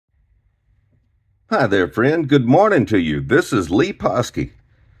Hi there, friend. Good morning to you. This is Lee Poskey.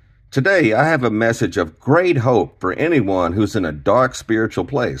 Today, I have a message of great hope for anyone who's in a dark spiritual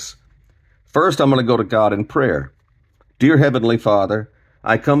place. First, I'm going to go to God in prayer. Dear Heavenly Father,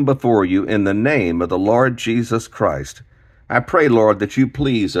 I come before you in the name of the Lord Jesus Christ. I pray, Lord, that you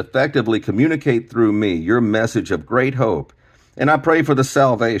please effectively communicate through me your message of great hope. And I pray for the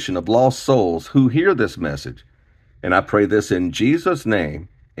salvation of lost souls who hear this message. And I pray this in Jesus' name.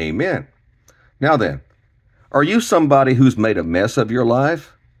 Amen. Now then, are you somebody who's made a mess of your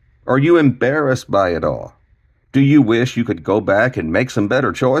life? Are you embarrassed by it all? Do you wish you could go back and make some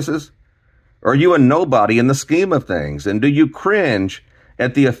better choices? Are you a nobody in the scheme of things, and do you cringe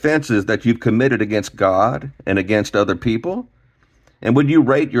at the offenses that you've committed against God and against other people? And would you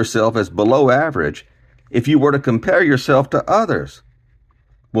rate yourself as below average if you were to compare yourself to others?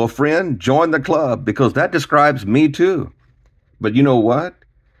 Well, friend, join the club, because that describes me too. But you know what?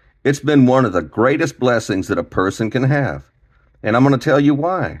 It's been one of the greatest blessings that a person can have. And I'm going to tell you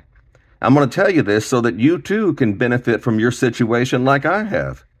why. I'm going to tell you this so that you too can benefit from your situation like I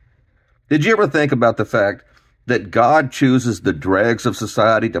have. Did you ever think about the fact that God chooses the dregs of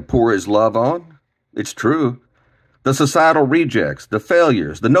society to pour his love on? It's true. The societal rejects, the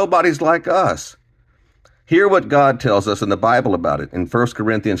failures, the nobodies like us. Hear what God tells us in the Bible about it in 1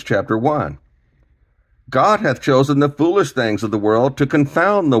 Corinthians chapter 1. God hath chosen the foolish things of the world to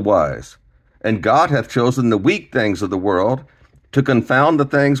confound the wise, and God hath chosen the weak things of the world to confound the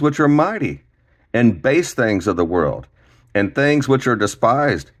things which are mighty, and base things of the world, and things which are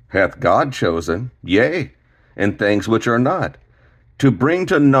despised hath God chosen, yea, and things which are not, to bring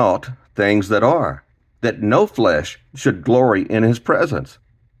to naught things that are, that no flesh should glory in his presence.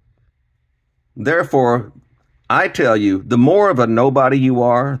 Therefore, I tell you, the more of a nobody you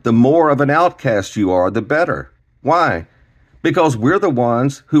are, the more of an outcast you are, the better. Why? Because we're the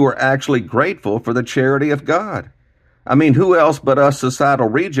ones who are actually grateful for the charity of God. I mean, who else but us societal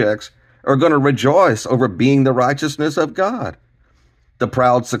rejects are going to rejoice over being the righteousness of God? The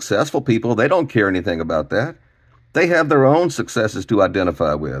proud, successful people, they don't care anything about that. They have their own successes to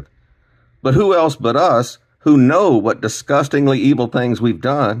identify with. But who else but us, who know what disgustingly evil things we've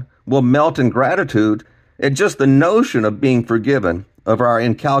done, will melt in gratitude at just the notion of being forgiven of our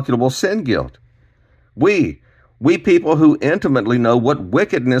incalculable sin guilt? We people who intimately know what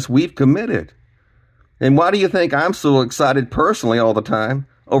wickedness we've committed. And why do you think I'm so excited personally all the time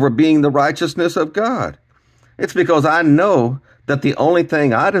over being the righteousness of God? It's because I know that the only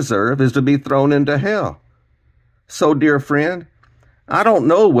thing I deserve is to be thrown into hell. So, dear friend, I don't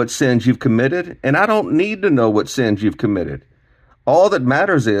know what sins you've committed, and I don't need to know what sins you've committed. All that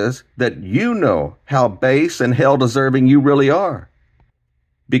matters is that you know how base and hell-deserving you really are.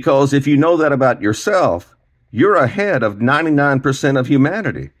 Because if you know that about yourself, you're ahead of 99% of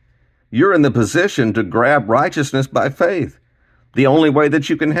humanity. You're in the position to grab righteousness by faith, the only way that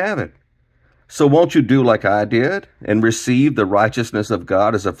you can have it. So won't you do like I did and receive the righteousness of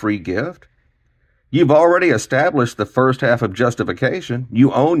God as a free gift? You've already established the first half of justification.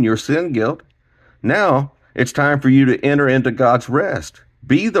 You own your sin guilt. Now, it's time for you to enter into God's rest.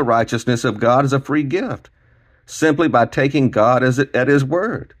 Be the righteousness of God as a free gift, simply by taking God at his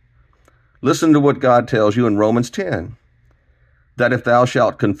word. Listen to what God tells you in Romans 10, that if thou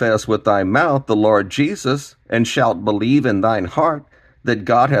shalt confess with thy mouth the Lord Jesus, and shalt believe in thine heart that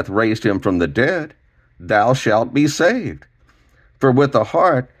God hath raised him from the dead, thou shalt be saved. For with the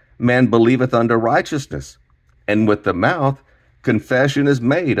heart man believeth unto righteousness, and with the mouth confession is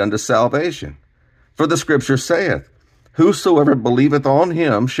made unto salvation. For the scripture saith, whosoever believeth on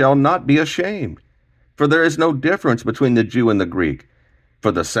him shall not be ashamed. For there is no difference between the Jew and the Greek.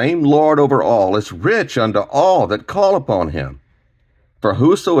 For the same Lord over all is rich unto all that call upon him. For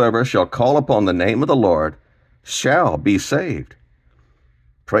whosoever shall call upon the name of the Lord shall be saved.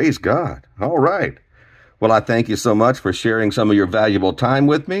 Praise God. All right. Well, I thank you so much for sharing some of your valuable time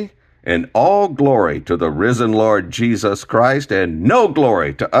with me. And all glory to the risen Lord Jesus Christ, and no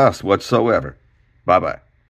glory to us whatsoever. Bye-bye.